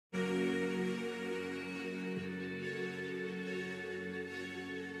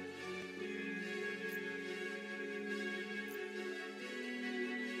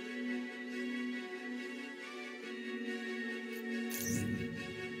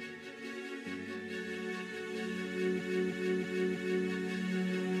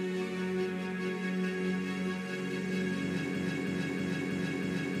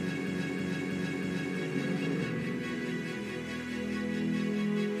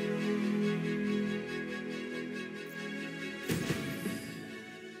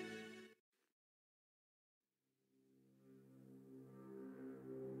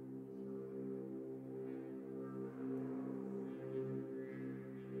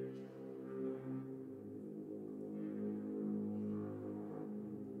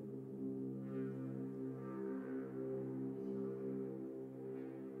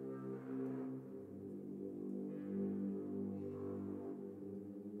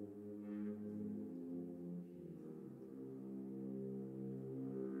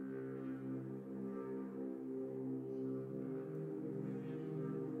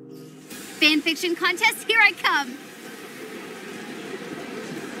fanfiction contest, here I come.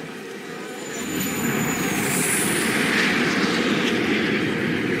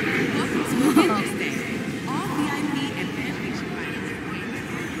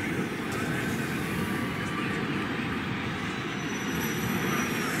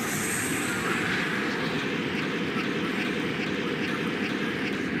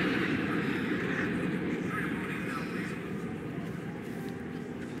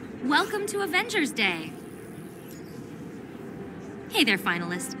 Welcome to Avengers Day. Hey there,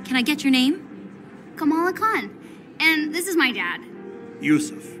 finalist. Can I get your name? Kamala Khan. And this is my dad.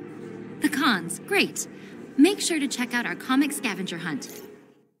 Yusuf. The Khans. Great. Make sure to check out our comic scavenger hunt.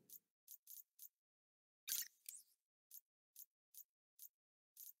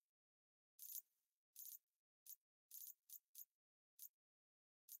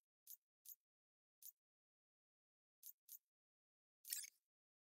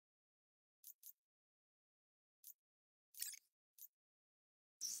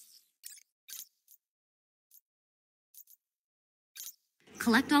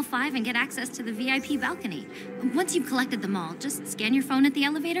 Collect all 5 and get access to the VIP balcony. Once you've collected them all, just scan your phone at the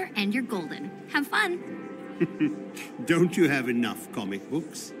elevator and you're golden. Have fun. Don't you have enough comic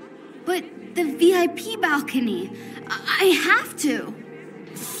books? But the VIP balcony, I have to.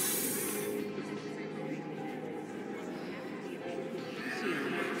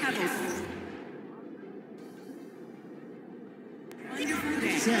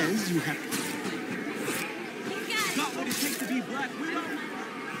 It says you have got what it takes to be Black Widow.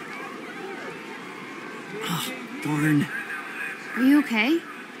 Oh, darn. Are you okay?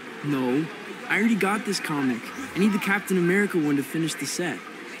 No, I already got this comic. I need the Captain America one to finish the set.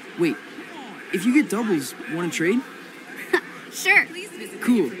 Wait, if you get doubles, want to trade? Sure.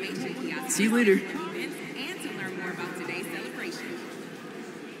 Cool. See you later.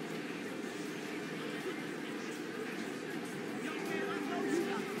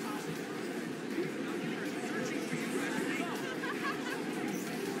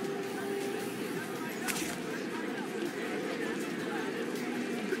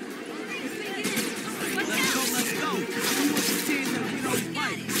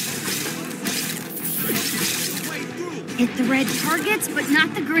 Hit the red targets, but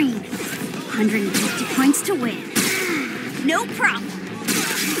not the green. 150 points to win. No problem.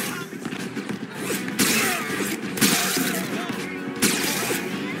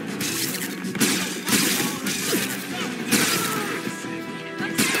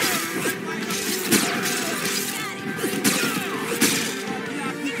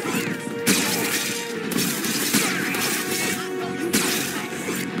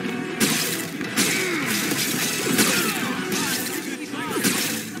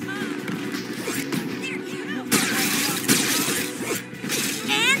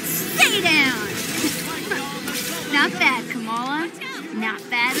 Not bad, Kamala. Not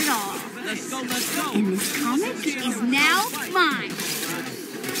bad at all. And this comic is now mine.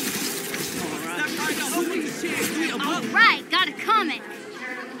 All right, got a comic.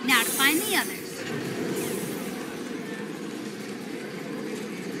 Now to find the others.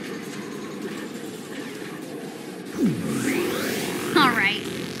 All right,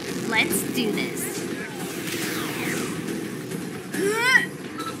 let's do this.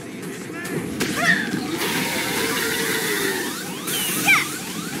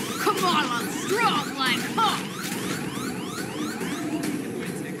 Strong like Hulk.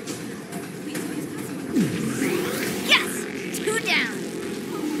 Yes, 2 down.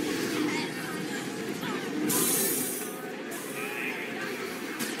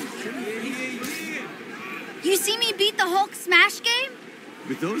 You see me beat the Hulk smash game?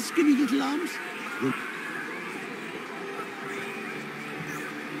 With those skinny little arms?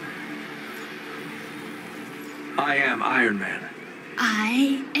 I am Iron Man.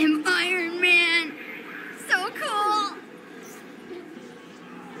 I am Iron Man. So cool.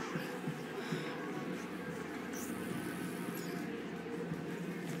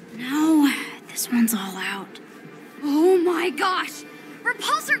 No, this one's all out. Oh my gosh!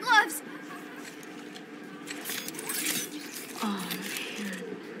 Repulsor gloves! Oh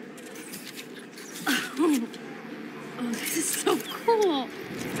man. Oh, this is so cool.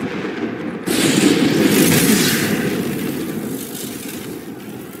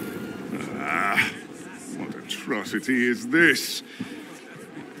 What atrocity is this?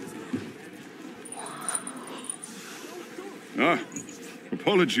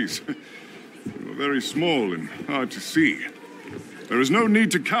 Apologies. You are very small and hard to see. There is no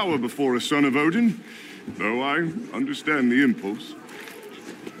need to cower before a son of Odin, though I understand the impulse.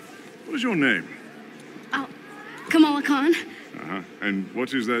 What is your name? Oh, Kamala Khan. Uh-huh. And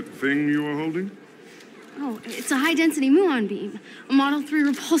what is that thing you are holding? Oh, it's a high-density muon beam. A Model 3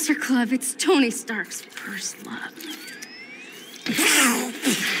 repulsor club. It's Tony Stark's first love.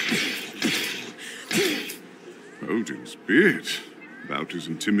 Odin's beard. About as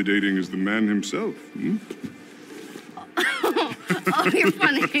intimidating as the man himself, hmm? Oh, you're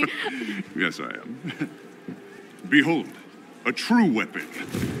funny. Yes, I am. Behold, a true weapon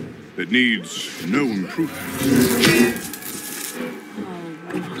that needs no improvement.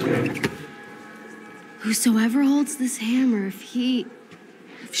 Whosoever holds this hammer, if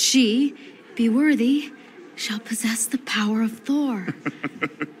she be worthy, shall possess the power of Thor.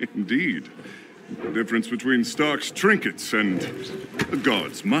 Indeed. The difference between Stark's trinkets and a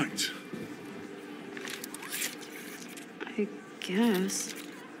god's might. I guess.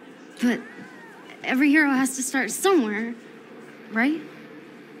 But every hero has to start somewhere, right?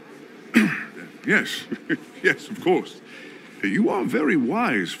 Yes, yes, of course. You are very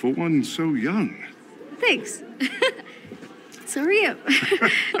wise for one so young. Thanks. So are you.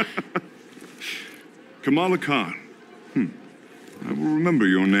 Kamala Khan. I will remember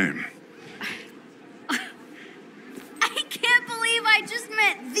your name. I can't believe I just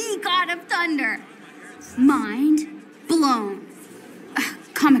met the God of Thunder. Mind blown.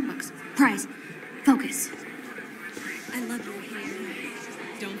 Comic books. Prize. Focus. I love your hair.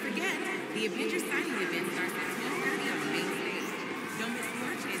 Don't forget, the Avenger signing event starts at 12:30 on the main stage. Don't miss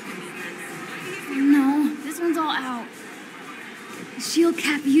more chance to meet them. No, this one's all out. The shield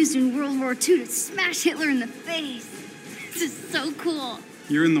cap used in World War II to smash Hitler in the face. This is so cool.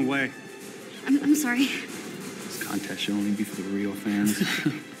 You're in the way. I'm sorry. This contest should only be for the real fans.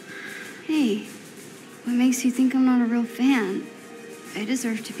 Hey, what makes you think I'm not a real fan? I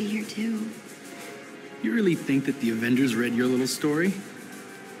deserve to be here too. You really think that the Avengers read your little story?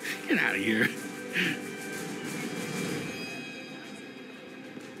 Get out of here.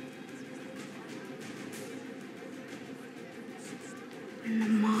 And the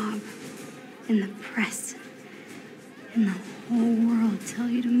mob, and the press, and the whole world tell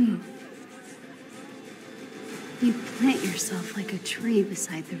you to move. You plant yourself like a tree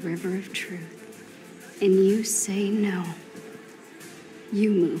beside the river of truth, and you say no.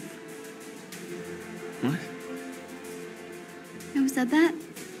 You move. What? Who said that?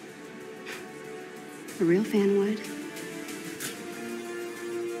 A real fan would.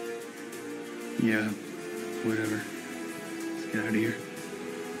 Yeah, whatever. Let's get out of here.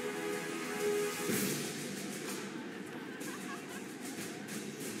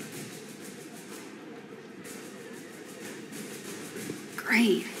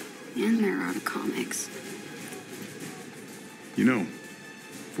 Great. And they're out of comics. You know,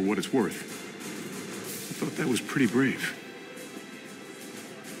 for what it's worth, I thought that was pretty brave.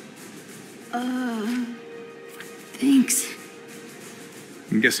 Thanks.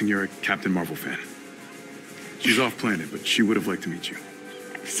 I'm guessing you're a Captain Marvel fan. She's off planet, but she would have liked to meet you.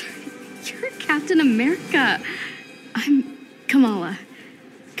 Sorry, you're Captain America. I'm Kamala.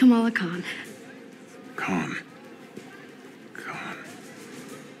 Kamala Khan. Khan.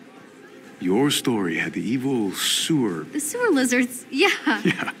 Your story had the evil sewer... The sewer lizards, yeah.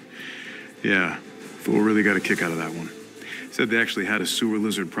 Yeah. Thor really got a kick out of that one. Said they actually had a sewer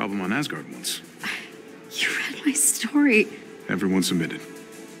lizard problem on Asgard once. You read my story. Everyone submitted.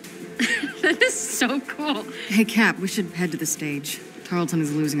 That is so cool. Hey, Cap, we should head to the stage. Tarleton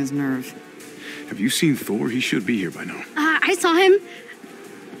is losing his nerve. Have you seen Thor? He should be here by now. I saw him.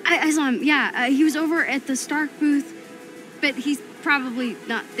 I saw him, yeah. He was over at the Stark booth, but he's probably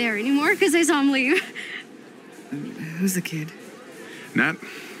not there anymore because I saw him leave. Who's the kid? Nat,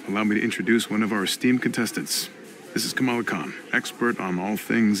 allow me to introduce one of our esteemed contestants. This is Kamala Khan, expert on all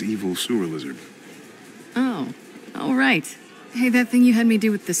things evil sewer lizard. Oh, all right. Hey, that thing you had me do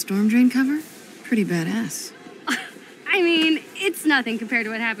with the storm drain cover? Pretty badass. I mean, it's nothing compared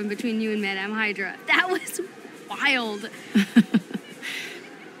to what happened between you and Madame Hydra. That was wild.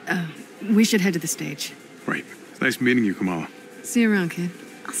 We should head to the stage. Right. It's nice meeting you, Kamala. See you around, kid.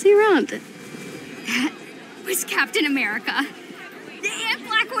 I'll see you around. That was Captain America. And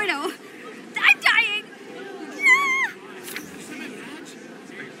Black Widow. I'm dying. Ah!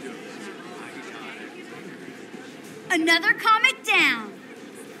 Another comic down.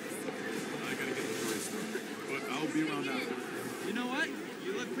 But I'll be around after. You know what?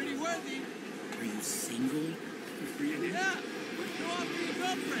 You look pretty worthy. Are you single? Yeah. Go off to your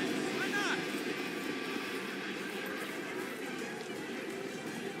girlfriend. Why not?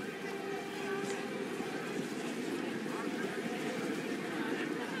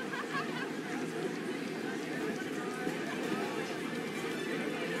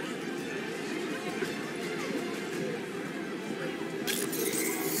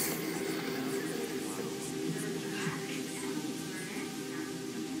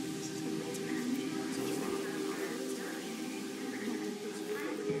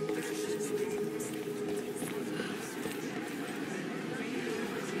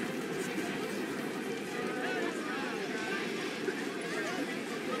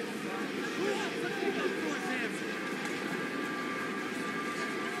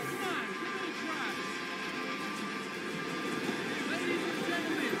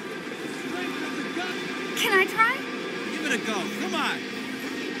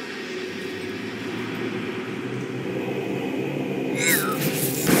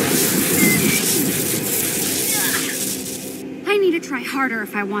 try harder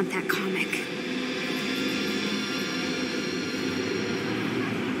if I want that comic.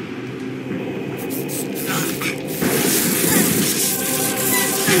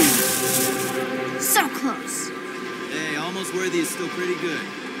 So close. Hey, almost worthy is still pretty good.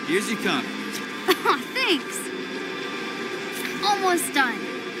 Here's your comic. Aw, thanks. Almost done.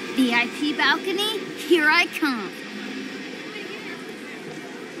 VIP balcony, here I come.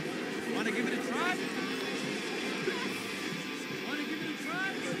 Want to give it a try? Want to give it a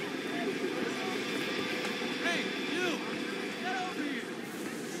try? Hey, you! Get over here!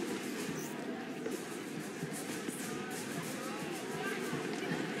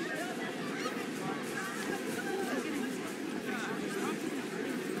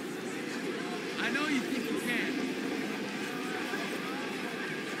 I know you think you can.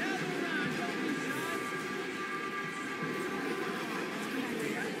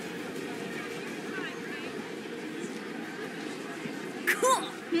 Cool,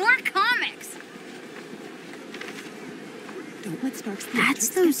 more comics. Don't let Stark's That's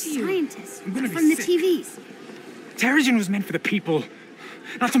those scientists I'm gonna be from the sick. TVs. Terrigen was meant for the people,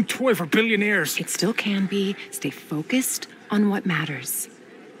 not some toy for billionaires. It still can be. Stay focused on what matters.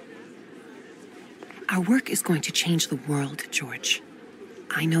 Our work is going to change the world, George.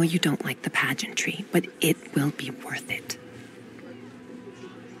 I know you don't like the pageantry, but it will be worth it.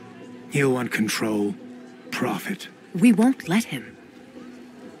 He'll want control, profit. We won't let him.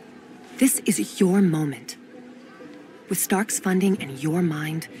 This is your moment. With Stark's funding and your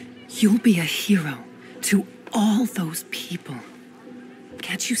mind, you'll be a hero to all those people.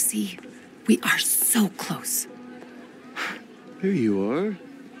 Can't you see? We are so close. There you are.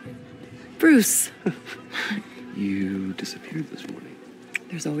 Bruce. You disappeared this morning.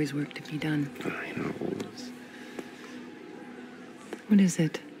 There's always work to be done. I know. What is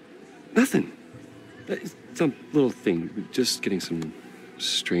it? Nothing. It's some little thing. Just getting some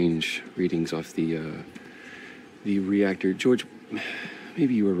strange readings off the reactor. George,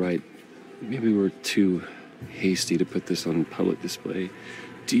 maybe you were right. Maybe we were too hasty to put this on public display.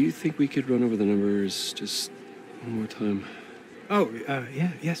 Do you think we could run over the numbers just one more time? Oh,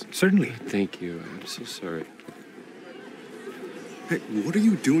 yes, certainly. Thank you. I'm so sorry. Hey, what are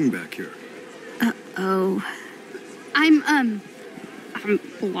you doing back here? Uh-oh. I'm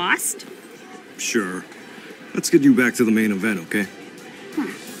lost. Sure. Let's get you back to the main event, okay?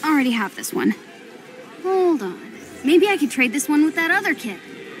 Already have this one. Hold on. Maybe I could trade this one with that other kid.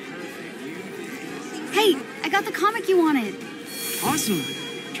 Hey, I got the comic you wanted. Awesome.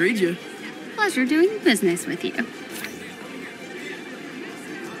 Trade you. Pleasure doing business with you.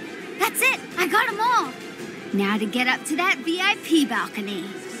 That's it! I got them all! Now to get up to that VIP balcony.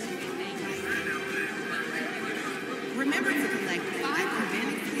 Remember to collect 5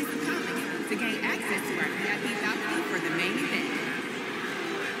 event exclusive comics to gain access to our VIP balcony for the main event.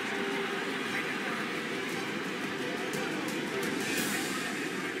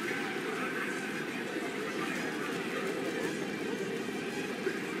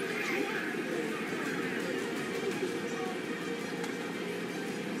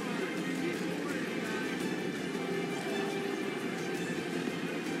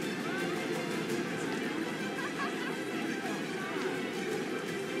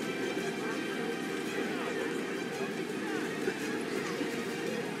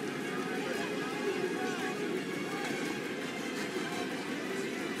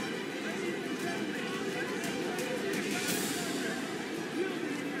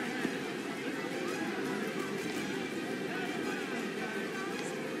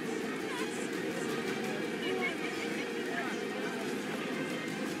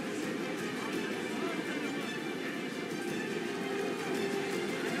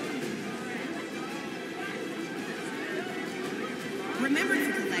 Remember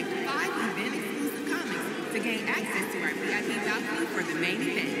to collect 5 event exclusive comics to gain access to our VIP balcony for the main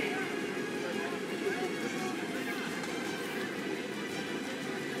event.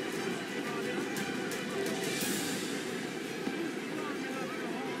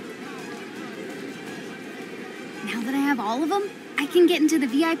 Now that I have all of them, I can get into the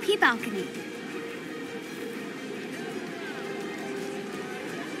VIP balcony.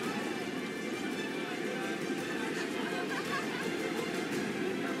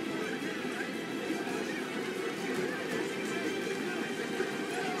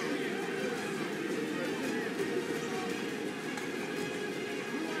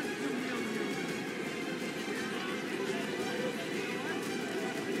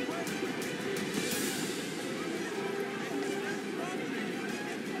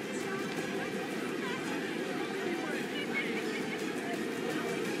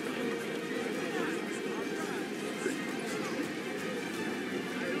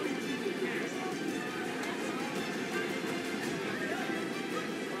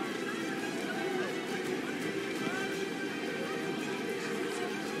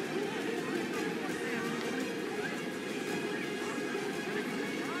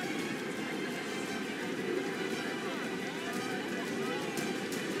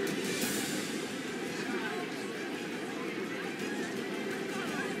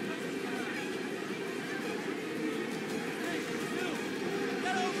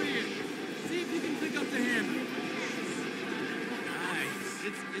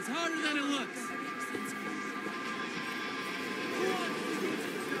 It's harder than it looks.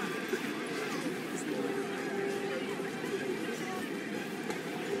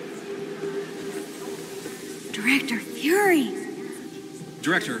 Director Fury!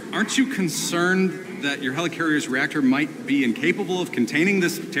 Director, aren't you concerned that your helicarrier's reactor might be incapable of containing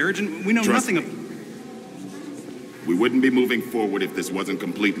this Terrigen? We know Trust nothing me. We wouldn't be moving forward if this wasn't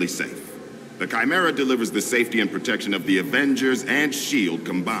completely safe. The Chimera delivers the safety and protection of the Avengers and S.H.I.E.L.D.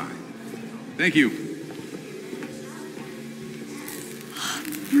 combined. Thank you.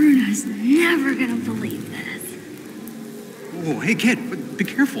 Bruno's never gonna believe this. Oh, hey kid, be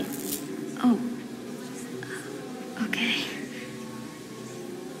careful. Oh. Okay.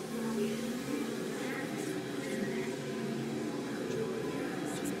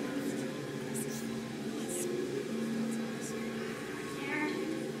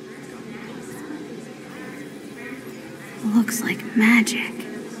 Looks like magic.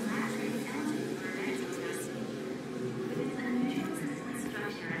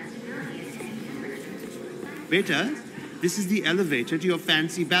 Beta, this is the elevator to your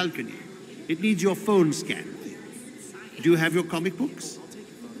fancy balcony. It needs your phone scan. Do you have your comic books?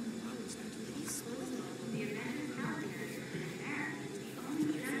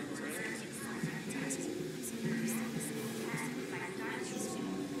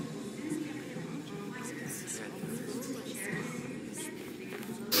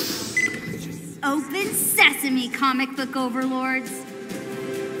 Open sesame, comic book overlords.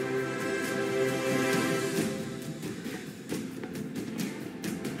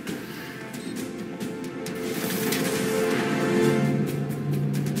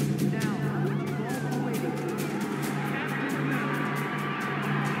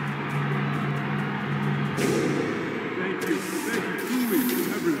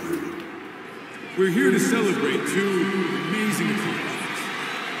 We're here to celebrate two amazing accomplishments.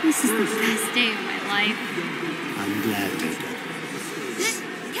 This is the best day of my life. I'm glad, Beta.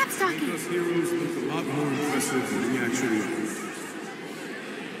 Kept talking. Us heroes look a lot more impressive than we actually are.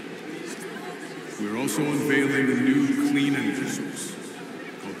 We're also unveiling a new clean energy source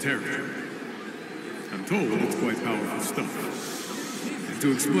called Terrigen. I'm told it's quite powerful stuff. And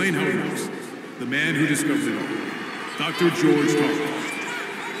to explain how it works, the man who discovered it all, Dr. George Tarleton.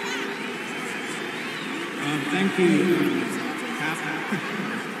 Thank you,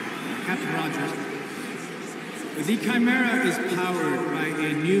 Captain Rogers. The Chimera is powered by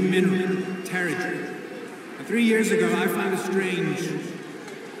a new mineral, Terrigen. 3 years ago, I found a strange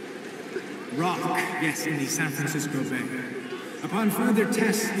rock, yes, in the San Francisco Bay. Upon further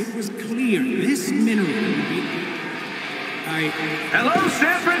tests, it was clear this mineral would be... Hello,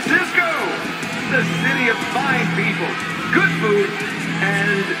 San Francisco! The city of fine people, good food,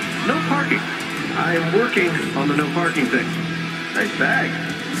 and no parking. I'm working on the no parking thing. Nice bag.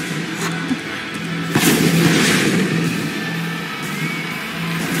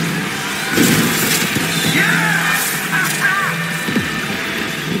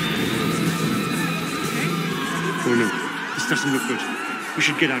 Oh no, this doesn't look good. We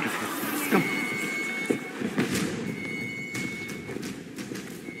should get out of here. Come.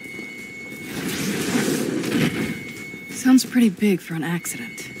 Sounds pretty big for an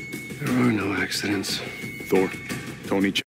accident. There are no accidents. Thor, Tony.